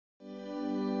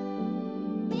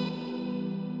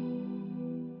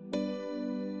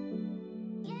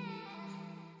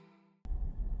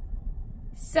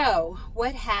So,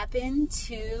 what happened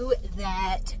to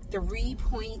that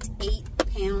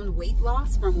 3.8 pound weight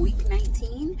loss from week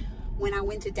 19 when I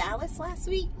went to Dallas last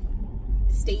week?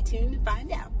 Stay tuned to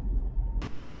find out.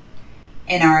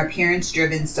 In our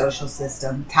appearance-driven social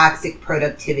system, toxic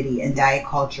productivity and diet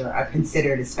culture are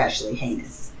considered especially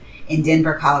heinous. In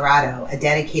Denver, Colorado, a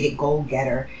dedicated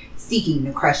goal-getter seeking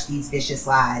to crush these vicious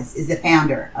lies is the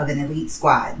founder of an elite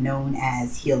squad known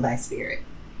as Heal Thy Spirit.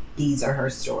 These are her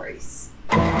stories.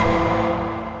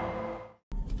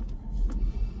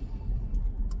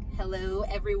 Hello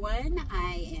everyone,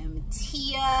 I am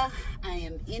Tia. I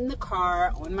am in the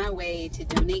car on my way to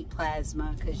donate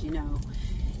plasma because you know,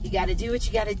 you got to do what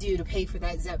you got to do to pay for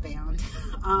that Zepbound.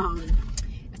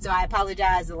 So I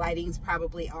apologize, the lighting's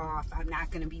probably off. I'm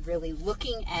not going to be really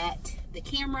looking at the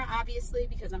camera obviously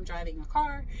because I'm driving a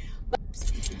car, but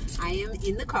I am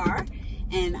in the car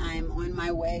and I'm on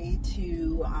my way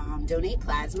to donate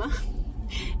plasma.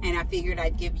 And I figured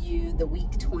I'd give you the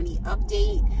week 20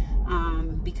 update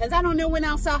because I don't know when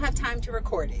else I'll have time to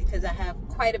record it because I have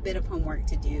quite a bit of homework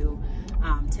to do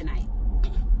tonight.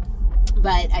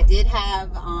 But I did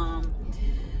have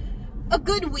a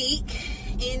good week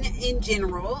in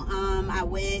general. I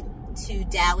went to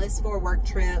Dallas for a work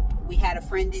trip. We had a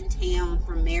friend in town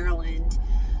from Maryland,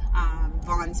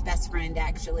 Vaughn's best friend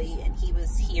actually, and he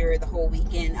was here the whole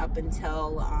weekend up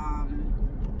until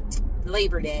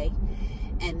Labor Day.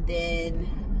 And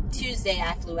then Tuesday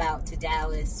I flew out to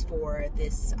Dallas for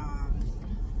this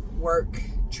work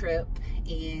trip,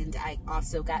 and I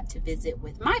also got to visit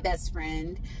with my best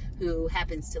friend who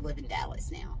happens to live in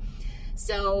Dallas now.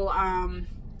 So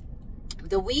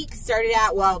the week started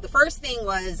out, well, the first thing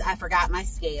was I forgot my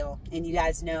scale, and you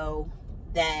guys know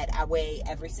that I weigh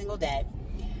every single day.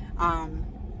 And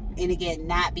again,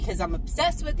 not because I'm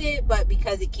obsessed with it, but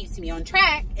because it keeps me on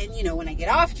track. And you know, when I get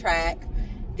off track,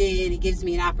 then it gives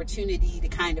me an opportunity to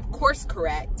kind of course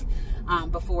correct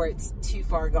before it's too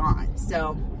far gone.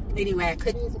 So anyway,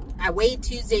 I weighed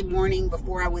Tuesday morning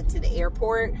before I went to the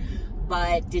airport,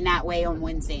 but did not weigh on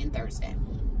Wednesday and Thursday.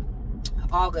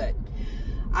 All good.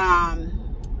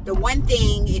 The one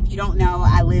thing, if you don't know,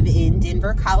 I live in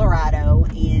Denver, Colorado,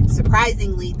 and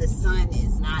surprisingly the sun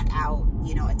is not out,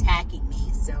 you know, attacking me.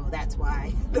 So that's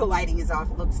why the lighting is off.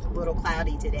 It looks a little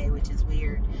cloudy today, which is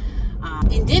weird.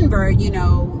 In Denver, you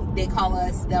know, they call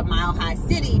us the Mile High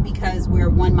City because we're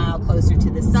 1 mile closer to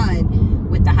the sun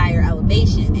with the higher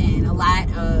elevation. And a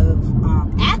lot of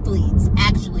athletes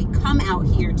actually come out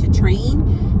here to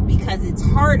train because it's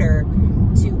harder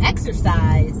to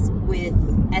exercise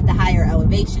at the higher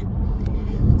elevation.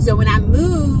 So when I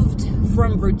moved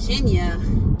from Virginia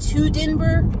to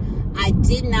Denver, I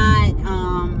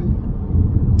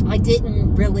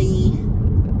didn't really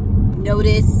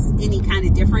notice any kind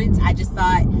of difference. I just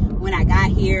thought when I got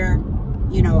here,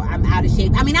 you know, I'm out of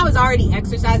shape. I mean, I was already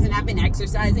exercising. I've been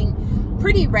exercising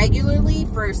pretty regularly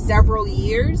for several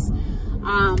years.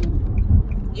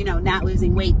 You know, not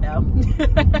losing weight though.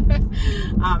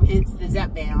 Hence the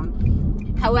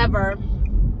Zepbound. However,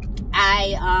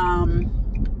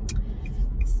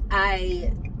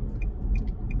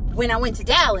 when I went to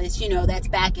Dallas, you know, that's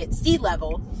back at sea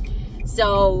level.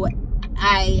 So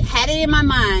I had it in my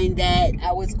mind that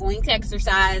I was going to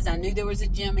exercise. I knew there was a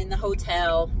gym in the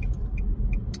hotel.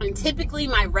 And typically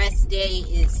my rest day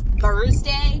is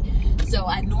Thursday. So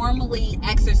I normally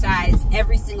exercise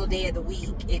every single day of the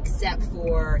week except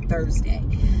for Thursday.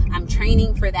 I'm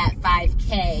training for that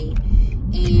 5K,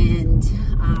 and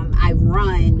I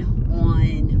run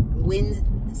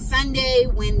on Sunday,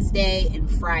 Wednesday, and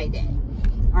Friday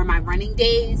are my running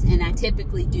days, and I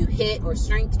typically do HIIT or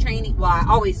strength training. Well, I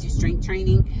always do strength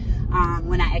training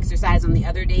when I exercise on the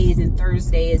other days, and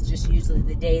Thursday is just usually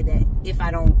the day that if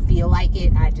I don't feel like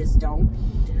it, I just don't.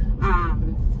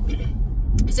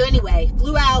 So anyway,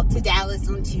 flew out to Dallas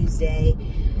on Tuesday,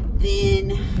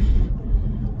 then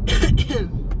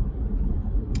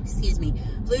excuse me,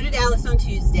 flew to Dallas on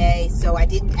Tuesday, so I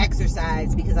didn't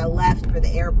exercise because I left for the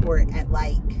airport at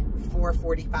like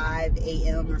 4:45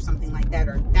 a.m. or something like that,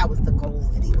 or that was the goal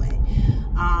anyway.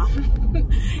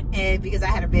 And because I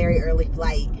had a very early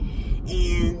flight,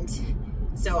 and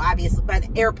so obviously by the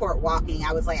airport walking,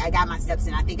 I was like, I got my steps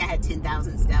in. I think I had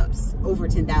 10,000 steps, over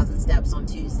 10,000 steps on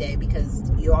Tuesday, because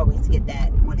you always get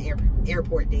that on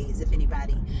airport days if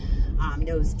anybody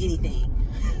knows anything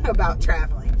about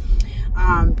traveling.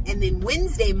 And then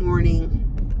Wednesday morning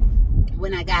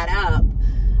when I got up,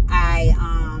 I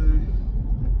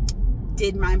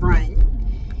did my run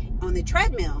on the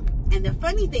treadmill. And the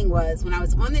funny thing was, when I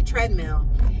was on the treadmill,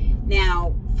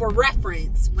 now for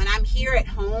reference, when I'm here at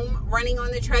home running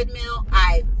on the treadmill,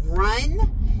 I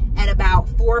run at about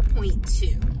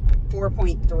 4.2,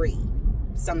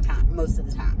 4.3 sometime, most of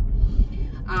the time,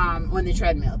 on the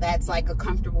treadmill. That's like a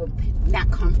comfortable, not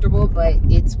comfortable, but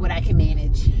it's what I can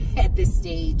manage at this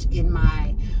stage in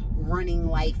my running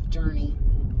life journey.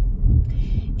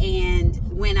 And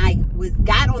when I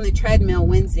got on the treadmill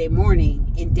Wednesday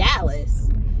morning in Dallas,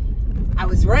 I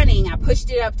was running, I pushed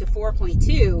it up to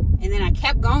 4.2, and then I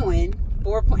kept going,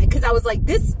 because I was like,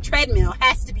 this treadmill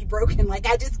has to be broken. Like,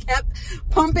 I just kept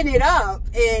pumping it up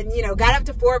and, you know, got up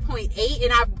to 4.8,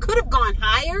 and I could have gone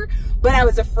higher, but I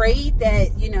was afraid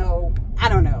that, you know, I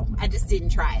don't know. I just didn't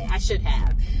try it. I should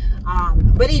have.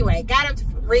 But anyway, got up to,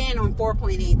 ran on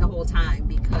 4.8 the whole time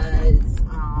because,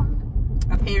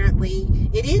 apparently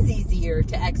it is easier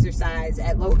to exercise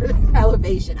at lower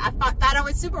elevation. I thought I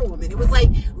was Superwoman. It was like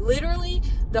literally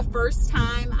the first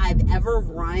time I've ever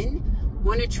run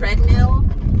on a treadmill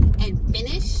and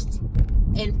finished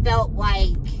and felt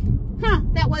like,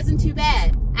 that wasn't too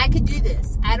bad. I could do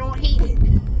this. I don't hate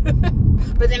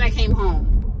it. But then I came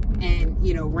home and,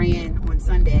 you know, ran on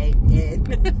Sunday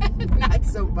and not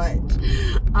so much.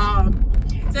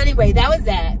 So anyway, that was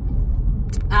that.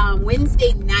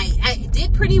 Wednesday night, I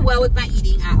did pretty well with my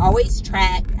eating. I always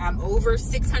track. I'm over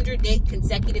 600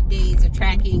 consecutive days of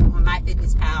tracking on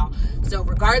MyFitnessPal. So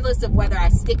regardless of whether I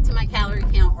stick to my calorie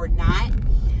count or not,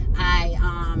 I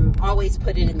always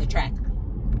put it in the tracker.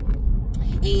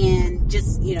 And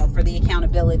just, you know, for the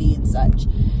accountability and such.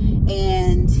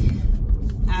 And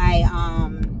I,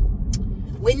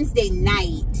 Wednesday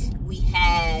night, we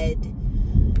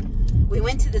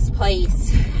went to this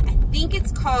place. I think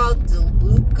it's called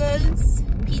DeLuca's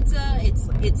Pizza.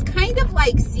 It's kind of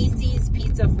like Cece's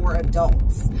Pizza for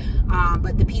adults,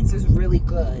 but the pizza's really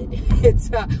good. It's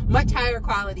much higher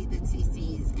quality than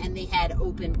Cece's, and they had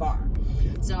open bar.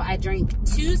 So I drank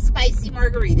 2 spicy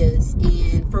margaritas,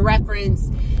 and for reference,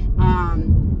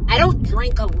 I don't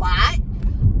drink a lot,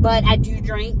 but I do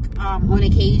drink on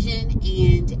occasion,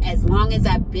 and as long as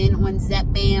I've been on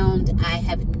Zepbound, I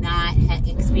have not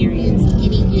experienced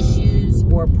any issues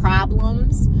or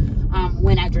problems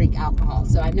when I drink alcohol.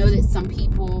 So I know that some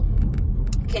people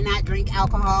cannot drink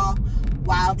alcohol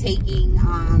while taking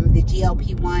the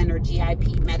GLP-1 or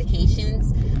GIP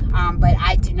medications, but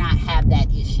I do not have that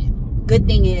issue. Good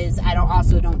thing is I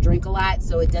also don't drink a lot,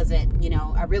 so it doesn't, you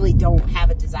know, I really don't have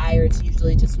a desire. It's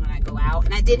usually just when I go out.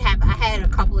 And I had a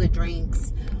couple of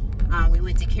drinks. We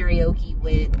went to karaoke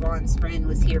with Ron's friend,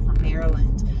 was here from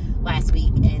Maryland last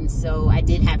week, and so I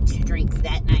did have 2 drinks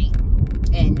that night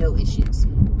and no issues.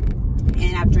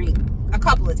 And I've drank a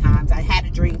couple of times. I had a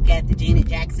drink at the Janet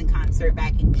Jackson concert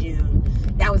back in June.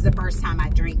 That was the first time I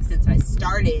drank since I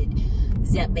started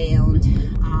Zepbound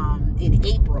in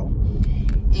April.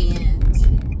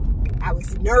 And I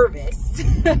was nervous,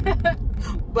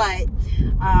 but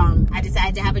I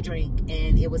decided to have a drink,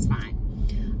 and it was fine.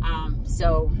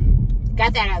 So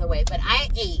got that out of the way. But I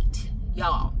ate,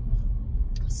 y'all,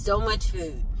 so much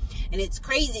food, and it's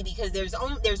crazy because there's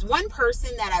one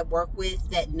person that I work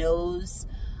with that knows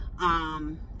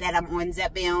that I'm on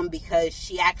Zepbound, because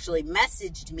she actually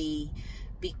messaged me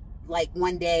like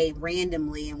one day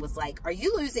randomly and was like, are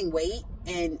you losing weight?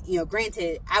 And, you know,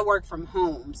 granted, I work from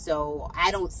home, so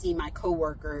I don't see my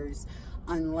coworkers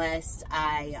unless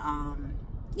I,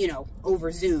 you know,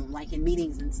 over Zoom, like in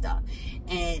meetings and stuff.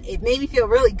 And it made me feel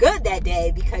really good that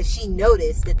day because she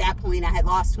noticed at that point I had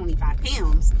lost 25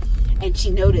 pounds, and she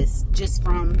noticed just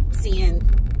from seeing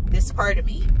this part of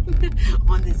me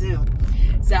on the Zoom.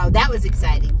 So that was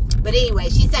exciting. But anyway,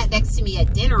 she sat next to me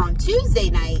at dinner on Tuesday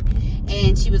night,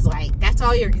 and she was like, that's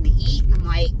all you're going to eat? And I'm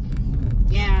like,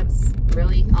 yeah, it's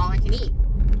really all I can eat.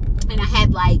 And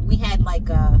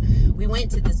we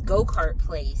went to this go-kart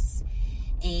place,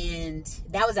 and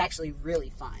that was actually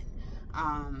really fun.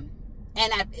 And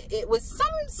it was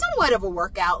somewhat of a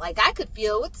workout. Like, I could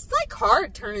feel, it's like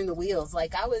hard turning the wheels.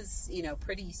 Like, I was, you know,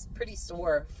 pretty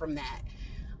sore from that.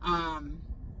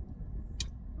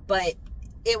 But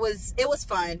it was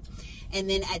fun. And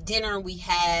then at dinner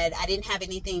I didn't have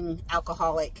anything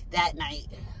alcoholic that night,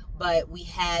 but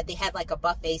they had like a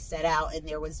buffet set out, and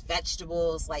there was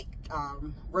vegetables, like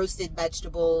roasted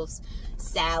vegetables,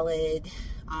 salad.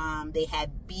 They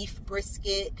had beef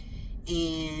brisket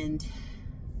and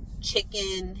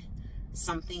chicken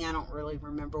something. I don't really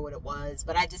remember what it was,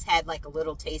 but I just had like a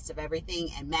little taste of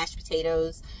everything, and mashed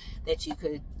potatoes that you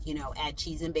could, you know, add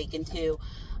cheese and bacon to.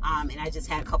 And I just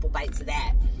had a couple bites of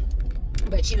that.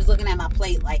 But she was looking at my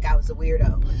plate like I was a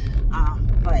weirdo.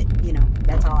 But, you know,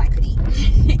 that's all I could eat.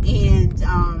 And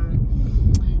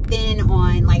then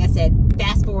on, like I said,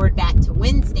 fast forward back to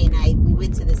Wednesday night, we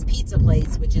went to this pizza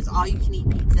place, which is all you can eat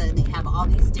pizza, and they have all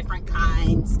these different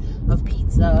kinds of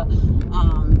pizza.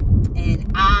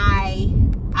 And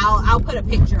I'll put a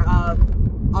picture of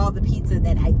all the pizza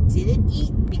that I didn't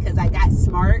eat, because I got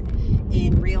smart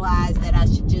and realized that I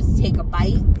should just take a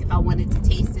bite if I wanted to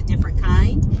taste a different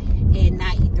kind and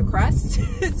not eat the crust.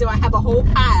 So I have a whole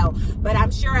pile, but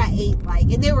I'm sure I ate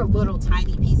like, and they were little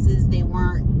tiny pieces. They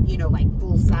weren't, you know, like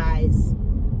full size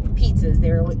pizzas.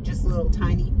 They were just little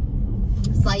tiny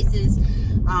slices.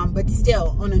 But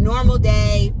still, on a normal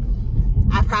day,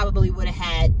 I probably would have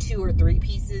had 2 or 3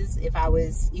 pieces if I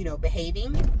was, you know,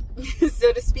 behaving,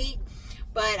 so to speak.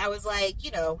 But I was like,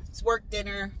 you know, it's work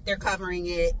dinner, they're covering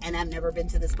it, and I've never been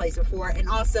to this place before. And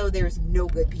also, there's no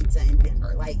good pizza in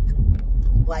Denver. Like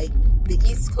the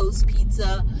East Coast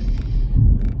pizza,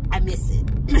 I miss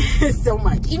it so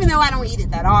much. Even though I don't eat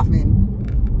it that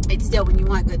often, it's still, when you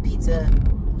want good pizza,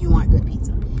 you want good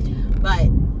pizza. But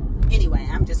anyway,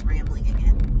 I'm just rambling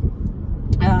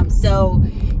again. So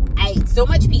I ate so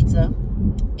much pizza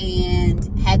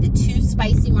and had the 2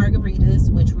 spicy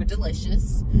margaritas, which were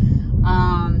delicious.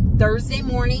 Thursday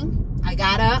morning, I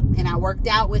got up and I worked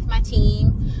out with my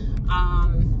team.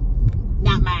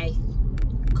 Not my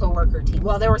co-worker team.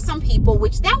 Well, there were some people,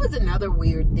 which that was another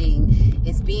weird thing,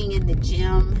 is being in the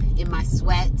gym in my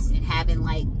sweats and having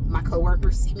like my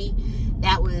co-workers see me.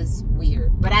 That was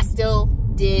weird. But I still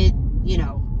did, you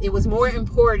know, it was more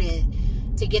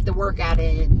important to get the workout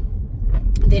in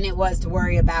than it was to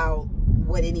worry about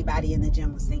what anybody in the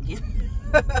gym was thinking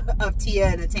of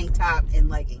Tia in a tank top and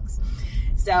leggings.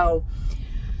 So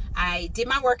I did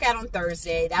my workout on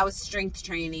Thursday. That was strength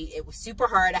training. It was super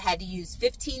hard. I had to use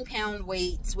 15-pound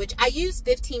weights, which I use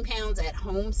 15 pounds at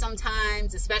home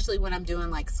sometimes, especially when I'm doing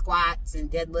like squats and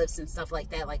deadlifts and stuff like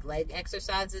that, like leg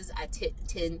exercises. I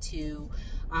tend to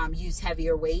use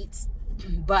heavier weights,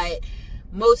 but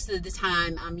most of the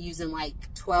time I'm using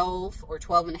like 12 or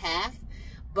 12 and a half.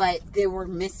 But they were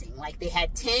missing. Like they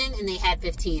had 10 and they had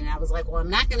 15. And I was like, well, I'm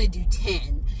not going to do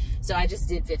 10. So I just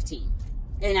did 15.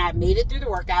 And I made it through the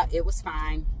workout. It was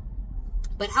fine.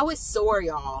 But I was sore,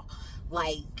 y'all,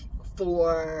 like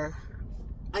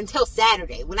until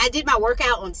Saturday. When I did my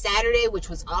workout on Saturday, which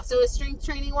was also a strength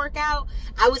training workout,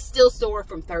 I was still sore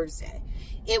from Thursday.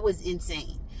 It was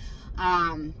insane.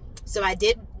 So I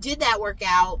did that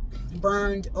workout,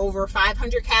 burned over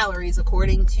 500 calories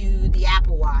according to the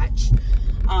Apple Watch.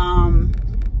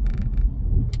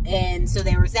 And so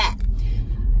there was that.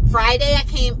 Friday I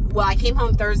came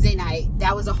home Thursday night.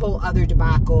 That was a whole other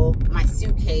debacle. My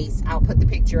suitcase, I'll put the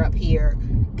picture up here,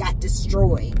 got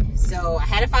destroyed. So I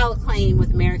had to file a claim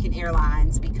with American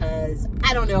Airlines because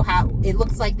I don't know how, it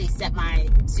looks like they set my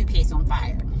suitcase on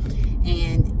fire.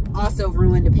 And also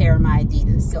ruined a pair of my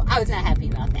Adidas. So I was not happy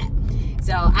about that.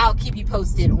 So I'll keep you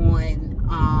posted on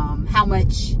how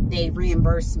much they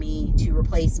reimbursed me to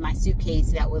replace my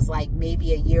suitcase that was like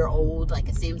maybe a year old, like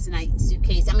a Samsonite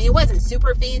suitcase. I mean, it wasn't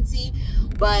super fancy,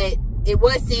 but it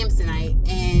was Samsonite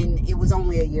and it was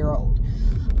only a year old.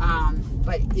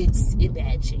 But it's in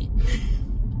bad shape.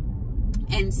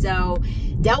 And so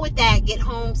dealt with that, get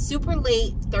home super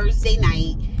late Thursday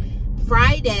night.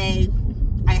 Friday,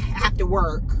 I have to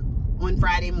work on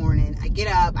Friday morning. I get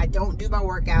up, I don't do my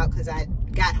workout because I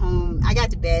got home, I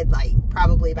got to bed like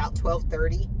probably about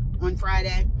 12:30 on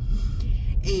Friday,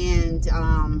 and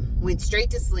went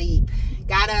straight to sleep.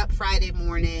 Got up Friday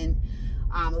morning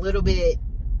a little bit,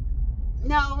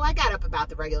 no, I got up about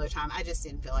the regular time. I just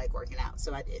didn't feel like working out,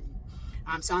 so I didn't.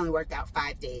 So I only worked out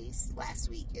 5 days last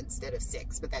week instead of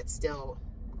 6, but that's still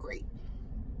great.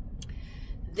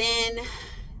 Then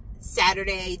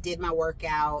Saturday did my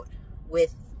workout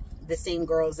with the same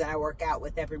girls that I work out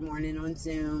with every morning on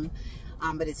Zoom.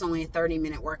 But it's only a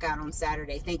 30-minute workout on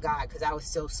Saturday. Thank God, because I was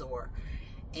so sore.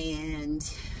 And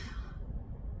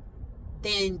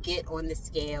then get on the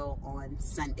scale on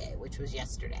Sunday, which was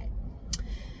yesterday.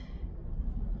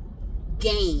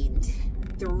 Gained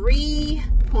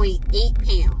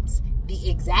 3.8 pounds. The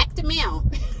exact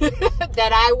amount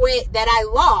that I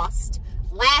lost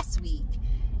last week,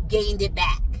 gained it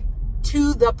back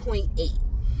to the 0.8.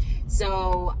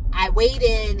 So I weighed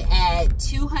in at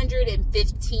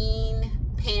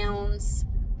 215 pounds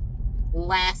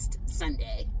last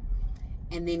Sunday.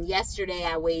 And then yesterday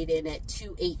I weighed in at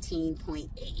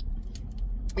 218.8.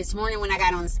 This morning when I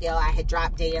got on the scale, I had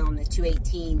dropped down to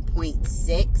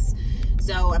 218.6.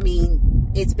 So, I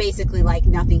mean, it's basically like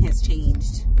nothing has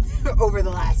changed over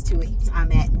the last 2 weeks.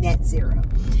 I'm at net zero.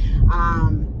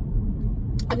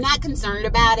 I'm not concerned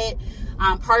about it,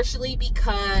 partially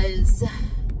because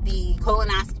the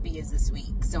colonoscopy is this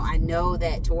week. So I know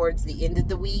that towards the end of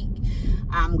the week,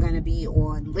 I'm going to be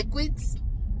on liquids.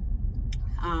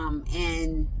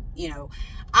 And, you know,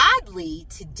 oddly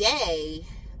today,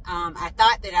 I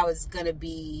thought that I was going to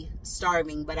be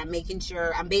starving, but I'm making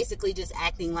sure, I'm basically just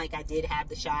acting like I did have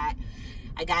the shot.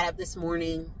 I got up this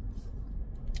morning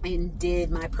and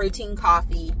did my protein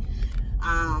coffee,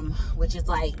 which is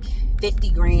like 50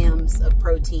 grams of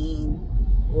protein,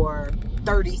 or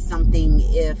 30 something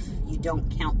if you don't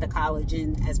count the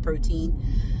collagen as protein.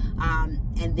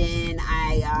 And then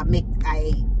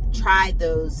I tried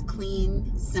those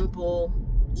Clean Simple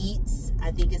Eats,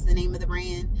 I think is the name of the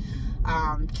brand.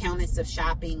 Countess of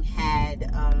Shopping had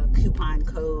a coupon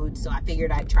code, so I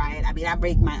figured I'd try it. I mean, I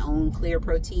make my own clear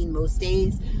protein most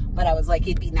days, but I was like,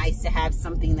 it'd be nice to have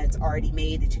something that's already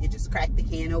made that you could just crack the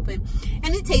can open.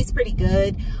 And it tastes pretty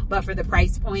good, but for the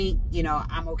price point, you know,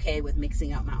 I'm okay with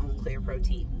mixing up my own clear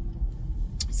protein.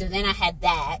 So then I had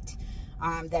that,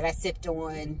 that I sipped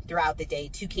on throughout the day.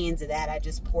 2 cans of that. I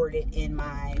just poured it in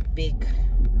my big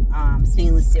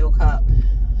stainless steel cup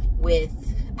with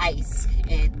ice,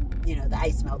 and you know, the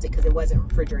ice melted because it wasn't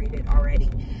refrigerated already.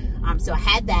 So I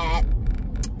had that,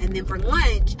 and then for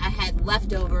lunch I had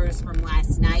leftovers from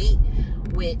last night,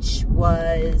 which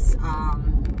was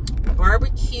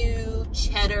barbecue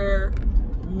cheddar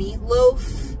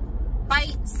meatloaf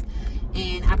bites,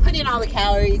 and I put in all the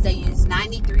calories. I used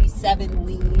 93.7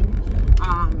 lean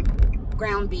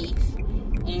ground beef,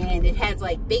 and it has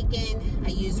like bacon. I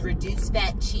used reduced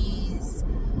fat cheese,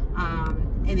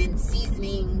 and then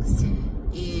seasonings,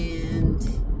 and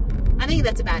I think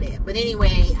that's about it. But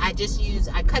anyway, I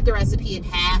cut the recipe in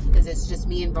half because it's just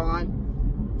me and Vaughn,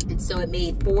 and so it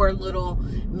made 4 little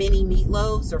mini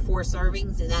meatloaves, or 4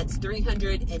 servings, and that's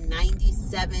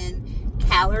 397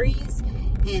 calories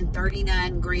and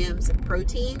 39 grams of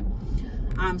protein.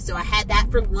 So I had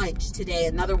that for lunch today,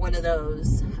 another one of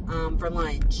those for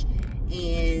lunch,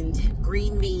 and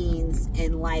green beans,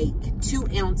 and like 2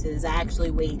 ounces, I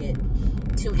actually weighed it,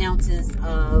 2 ounces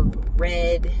of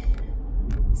red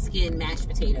skin mashed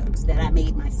potatoes that I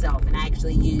made myself. And I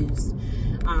actually used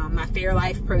my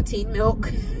Fairlife protein milk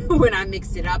when I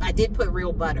mixed it up. I did put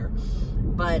real butter,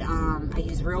 but I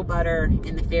used real butter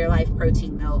and the Fairlife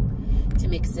protein milk to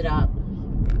mix it up.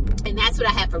 And that's what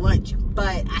I had for lunch.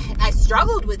 But I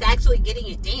struggled with actually getting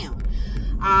it down.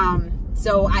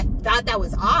 So I thought that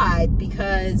was odd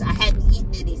because I hadn't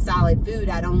eaten any solid food.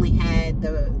 I'd only had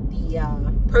the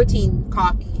protein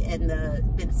coffee and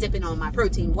been sipping on my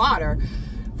protein water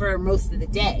for most of the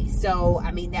day. So,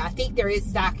 I mean, I think there is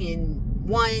stock in,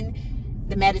 one,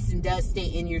 the medicine does stay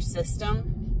in your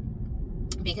system,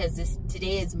 because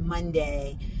today is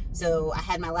Monday. So I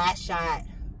had my last shot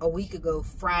a week ago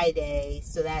Friday.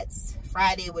 So that's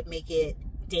Friday would make it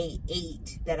day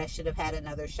 8 that I should have had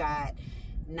another shot.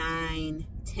 9,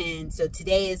 10. So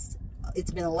today it's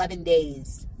been 11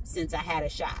 days since I had a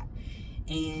shot,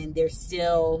 and there's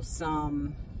still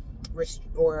some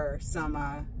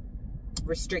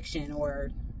restriction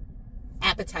or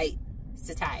appetite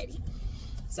satiety.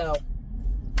 So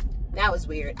that was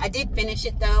weird. I did finish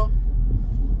it though,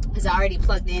 because I already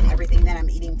plugged in everything that I'm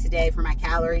eating today for my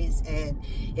calories, and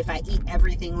if I eat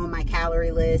everything on my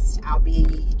calorie list, I'll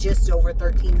be just over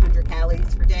 1,300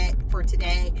 calories for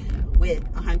today, with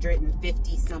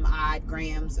 150 some odd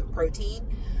grams of protein,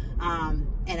 and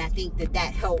I think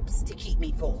that helps to keep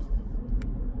me full.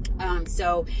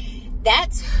 So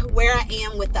that's where I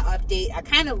am with the update. I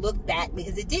kind of looked back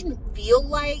because it didn't feel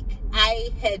like I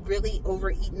had really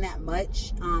overeaten that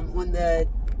much on the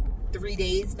 3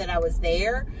 days that I was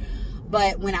there.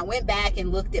 But when I went back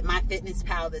and looked at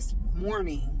MyFitnessPal this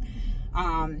morning,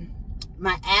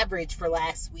 my average for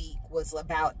last week was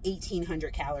about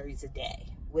 1,800 calories a day,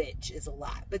 which is a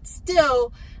lot. But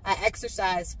still, I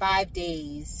exercise 5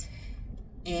 days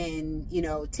and, you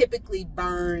know, typically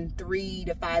burn 300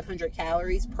 to 500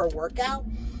 calories per workout.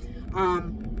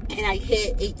 And I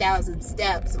hit 8,000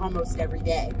 steps almost every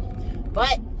day.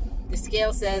 But the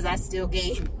scale says I still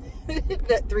gained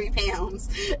the 3 pounds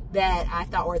that I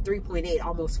thought were 3.8,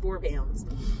 almost 4 pounds.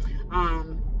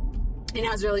 And I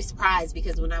was really surprised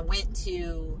because when I went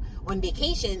on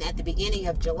vacation at the beginning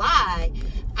of July,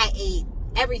 I ate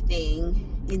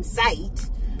everything in sight.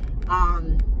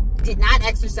 Did not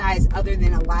exercise other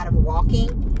than a lot of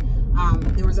walking.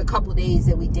 There was a couple days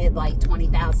that we did like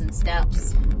 20,000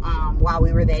 steps while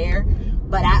we were there,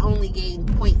 but I only gained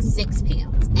 0.6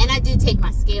 pounds. And I did take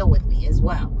my scale with me as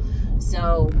well.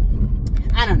 So,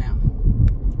 I don't know.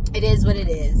 It is what it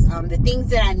is. The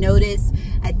things that I noticed,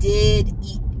 I did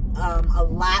eat a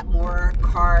lot more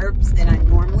carbs than I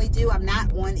normally do. I'm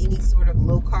not on any sort of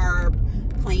low carb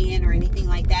plan or anything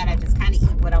like that. I just kind of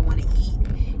eat what I want to eat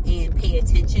and pay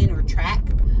attention or track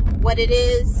what it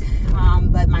is.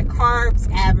 But my carbs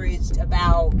averaged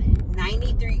about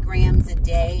 93 grams a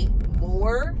day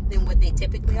more than what they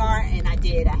typically are. And I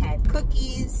had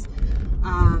cookies.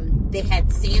 They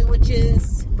had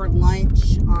sandwiches for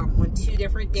lunch on 2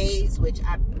 different days, which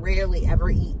I rarely ever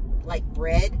eat like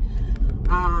bread.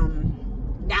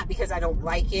 Not because I don't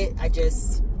like it. I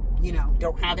just, you know,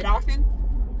 don't have it often.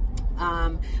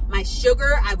 My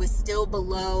sugar, I was still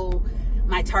below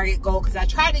my target goal because I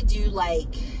try to do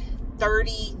like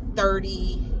 30,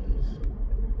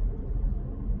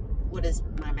 what is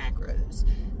my macros?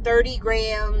 30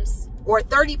 grams or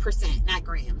 30%, not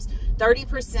grams,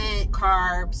 30%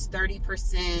 carbs,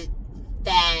 30%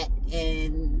 fat,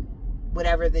 and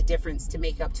whatever the difference to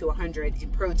make up to 100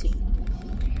 in protein.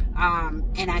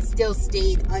 And I still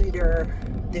stayed under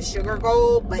the sugar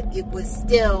goal, but it was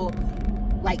still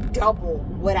like double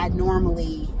what I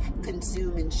normally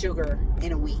consume in sugar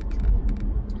in a week.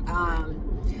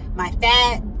 My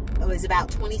fat was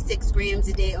about 26 grams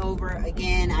a day over.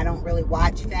 Again, I don't really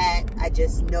watch fat. I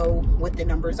just know what the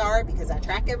numbers are because I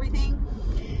track everything.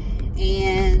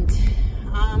 And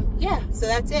yeah, so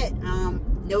that's it.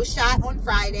 No shot on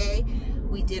Friday.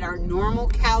 We did our normal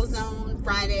calzone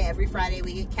Friday. Every Friday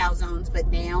we get calzones, but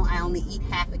now I only eat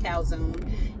half a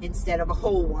calzone instead of a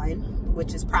whole one,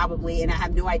 which is probably, and I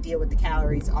have no idea what the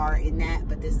calories are in that,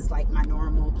 but this is like my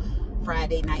normal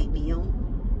Friday night meal.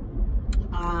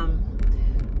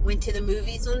 Went to the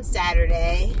movies on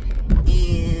Saturday,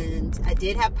 and I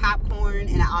did have popcorn,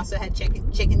 and I also had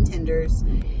chicken tenders,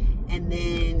 and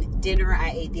then dinner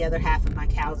I ate the other half of my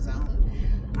calzone.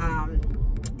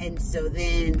 And so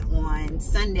then on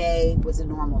Sunday was a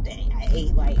normal day. I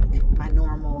ate like my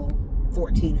normal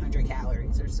 1,400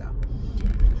 calories or so.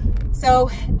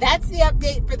 So that's the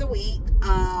update for the week.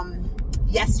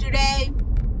 Yesterday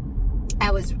I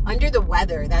was under the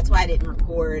weather. That's why I didn't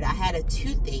record. I had a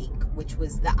toothache, which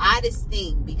was the oddest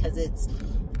thing because it's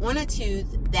on a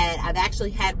tooth that I've actually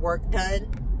had work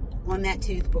done on that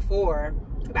tooth before.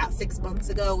 About 6 months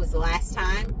ago was the last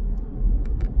time.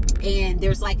 And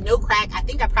there's like no crack. I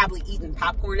think I probably eaten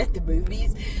popcorn at the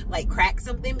movies, like cracked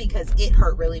something, because it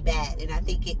hurt really bad. And I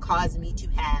think it caused me to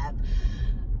have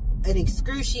an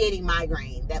excruciating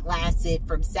migraine that lasted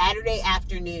from Saturday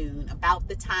afternoon, about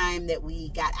the time that we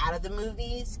got out of the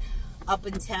movies, up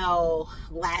until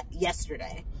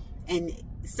yesterday. And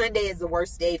Sunday is the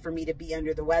worst day for me to be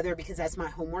under the weather because that's my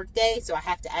homework day. So I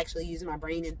have to actually use my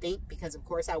brain and think, because of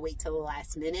course I wait till the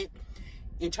last minute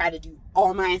and try to do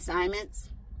all my assignments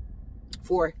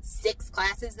for 6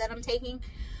 classes that I'm taking,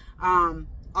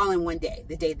 all in one day,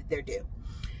 the day that they're due.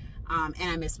 And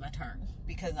I missed my turn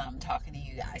because I'm talking to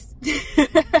you guys.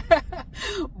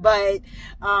 But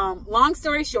long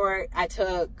story short, I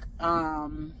took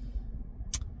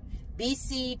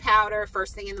BC powder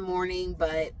first thing in the morning,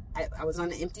 but I was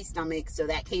on an empty stomach, so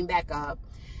that came back up.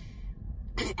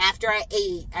 After I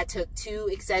ate, I took 2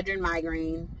 Excedrin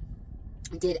migraine.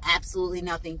 Did absolutely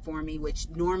nothing for me, which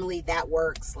normally that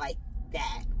works like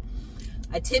that.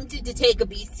 Attempted to take a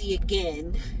BC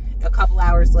again a couple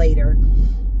hours later.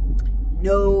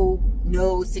 No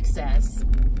success.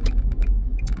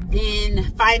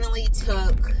 Then finally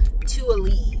took 2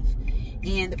 Aleve.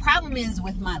 And the problem is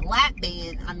with my lap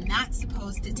band, I'm not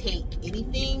supposed to take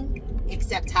anything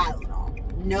except Tylenol.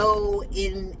 No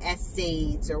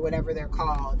NSAIDs or whatever they're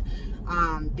called.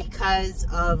 Because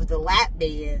of the lap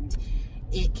band,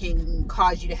 it can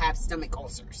cause you to have stomach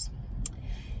ulcers.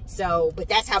 So, but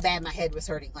that's how bad my head was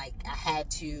hurting. Like, I had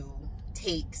to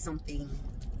take something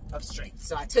of strength.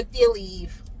 So I took the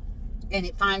Aleve, and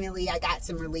it finally, I got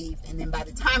some relief. And then by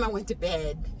the time I went to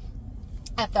bed,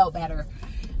 I felt better.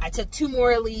 I took 2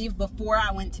 more Aleve before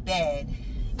I went to bed,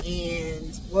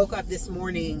 and woke up this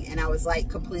morning, and I was like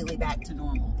completely back to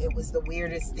normal. It was the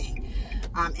weirdest thing.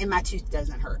 And my tooth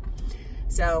doesn't hurt.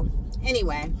 So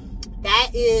anyway,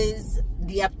 that is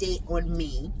the update on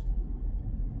me.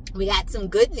 We got some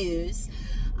good news.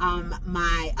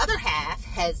 My other half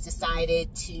has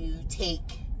decided to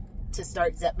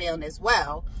start Zepbound as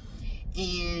well.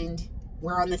 And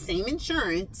we're on the same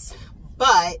insurance,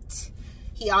 but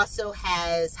he also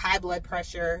has high blood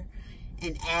pressure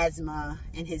and asthma,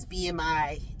 and his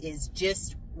BMI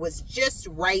was just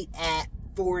right at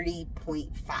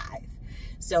 40.5.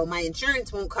 So my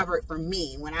insurance won't cover it for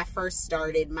me. When I first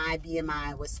started, my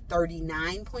BMI was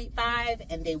 39.5,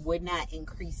 and they would not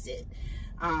increase it.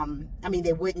 I mean,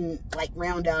 they wouldn't like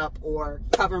round up or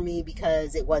cover me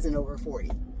because it wasn't over 40.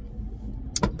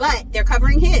 But they're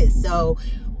covering his. So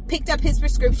picked up his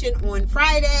prescription on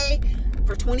Friday.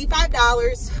 for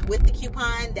 $25 with the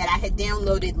coupon that I had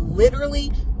downloaded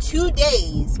literally 2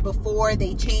 days before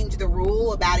they changed the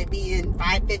rule about it being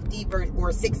 $5.50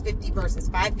 or $6.50 versus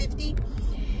 $5.50.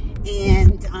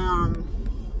 And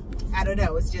I don't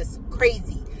know, it's just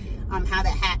crazy how that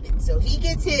happened. So he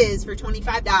gets his for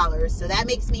 $25. So that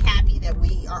makes me happy that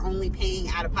we are only paying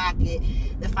out of pocket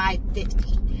the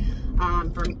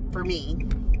 $5.50 for me.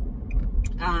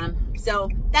 So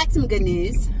that's some good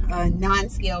news, a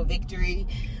non-scale victory,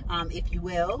 if you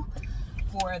will,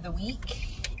 for the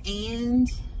week. And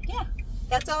yeah,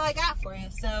 that's all I got for you.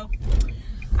 So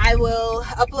I will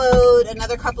upload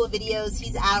another couple of videos.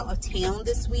 He's out of town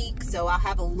this week, so I'll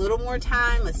have a little more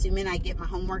time, assuming I get my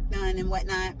homework done and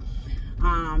whatnot,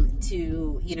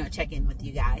 to, you know, check in with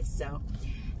you guys. So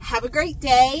have a great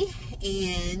day,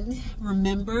 and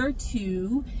remember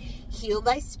to heal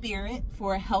thy spirit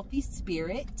for a healthy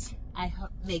spirit.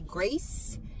 May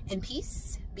grace and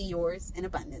peace be yours in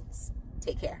abundance.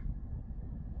 Take care.